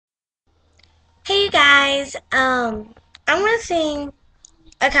Hey you guys, I want to sing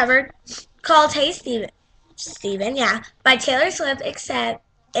a cover called Hey Steven, yeah, by Taylor Swift, except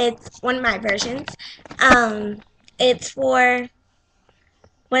it's one of my versions. Um, it's for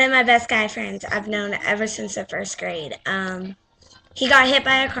one of my best guy friends I've known ever since the first grade. He got hit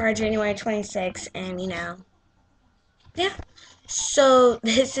by a car January 26th, and yeah. So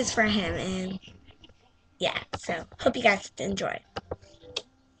this is for him, and yeah, so hope you guys enjoy.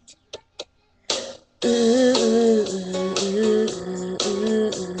 Ooh, ooh, ooh, ooh,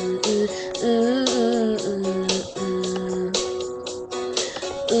 ooh,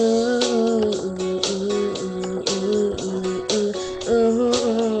 ooh,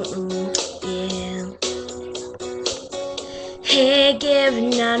 ooh, ooh, yeah. Hey,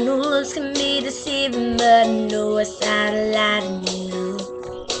 Garrett, I know looks can be deceiving, but I know a satellite in you.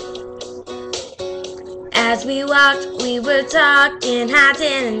 As we walked, we were talking. I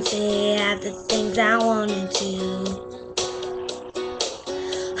didn't say half the things I wanted to.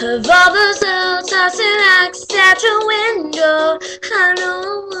 Of all those little tossing rocks at your window, I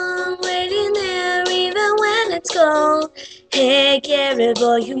know I'm waiting there even when it's cold. Hey, Gary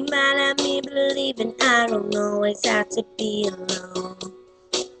boy, you might have me believing I don't always have to be alone.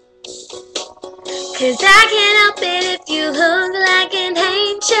 'Cause I can't help it if you look like an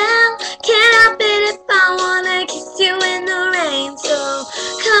angel. Can't help it if I wanna kiss you in the rain. So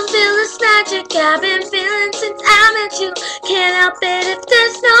come feel this magic I've been feeling since I met you. Can't help it if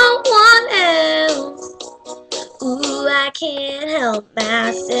there's no one else. Ooh, I can't help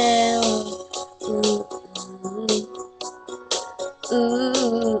myself. Ooh, ooh, ooh,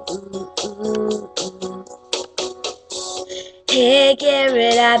 ooh, ooh, ooh. Hey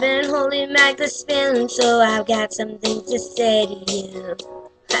Garrett, I've been holding back this feeling, so I've got something to say to you.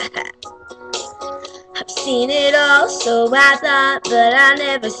 I've seen it all, so I thought, but I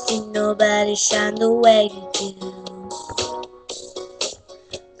never seen nobody shine the way you do.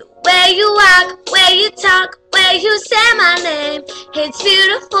 The way you walk, way you talk, way you say my name, it's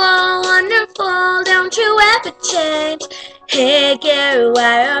beautiful, wonderful, don't you ever change. Hey Gary,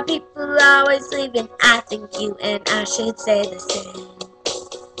 why are people always leaving? I think you and I should say the same.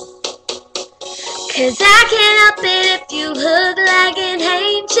 'Cause I can't help it if you look like an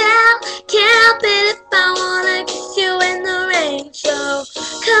angel. Can't help it if I wanna kiss you in the rain. So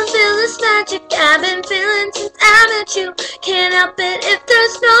come feel this magic I've been feeling since I met you. Can't help it if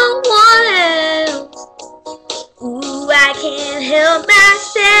there's no one else. Ooh, I can't help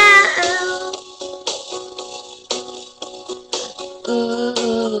myself. Ooh,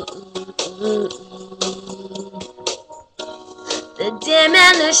 ooh, ooh, ooh. The dim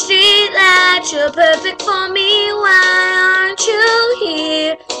and the street lights, you're perfect for me. Why aren't you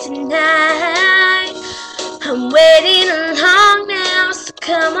here tonight? I'm waiting along now, so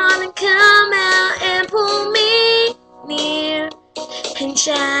come on and come out and pull me near and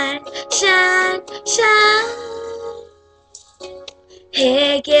shine, shine, shine.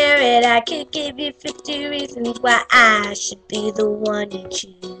 Hey Garrett, I could give you 50 reasons why I should be the one you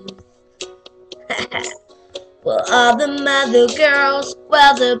choose. Well, all the mother girls,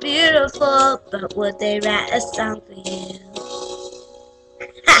 well, they're beautiful, but would they write a song for you?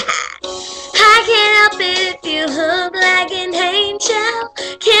 I can't help it if you look like an angel.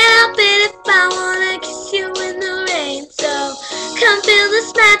 Can't help it if I wanna kiss you in the rain. So come feel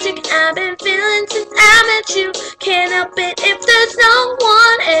this magic I've been feeling since I met you. Can't help it if there's no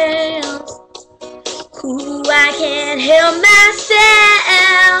one else. Ooh, I can't help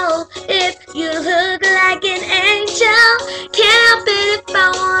myself if you look like an angel. Can't help it if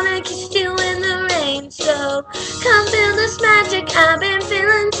I wanna kiss you in the rain. So come feel this magic I've been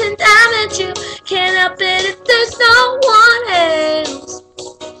feeling since I met you. Can't help it if there's no one else.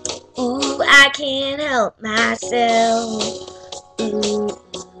 Ooh, I can't help myself. Ooh,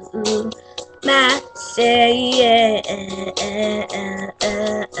 ooh, ooh, myself, yeah.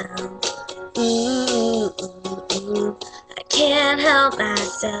 Ooh, ooh, ooh. I can't help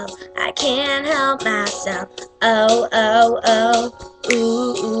myself. I can't help myself. Oh, oh, oh.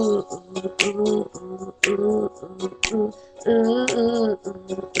 Ooh, ooh, ooh, ooh, ooh, ooh, ooh, ooh,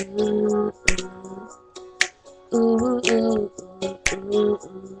 ooh, ooh, ooh,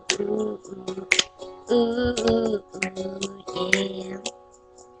 ooh, ooh, ooh, yeah.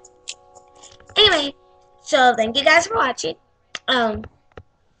 Anyway, so thank you guys for watching.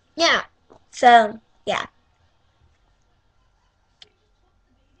 Yeah. So, yeah.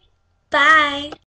 Bye.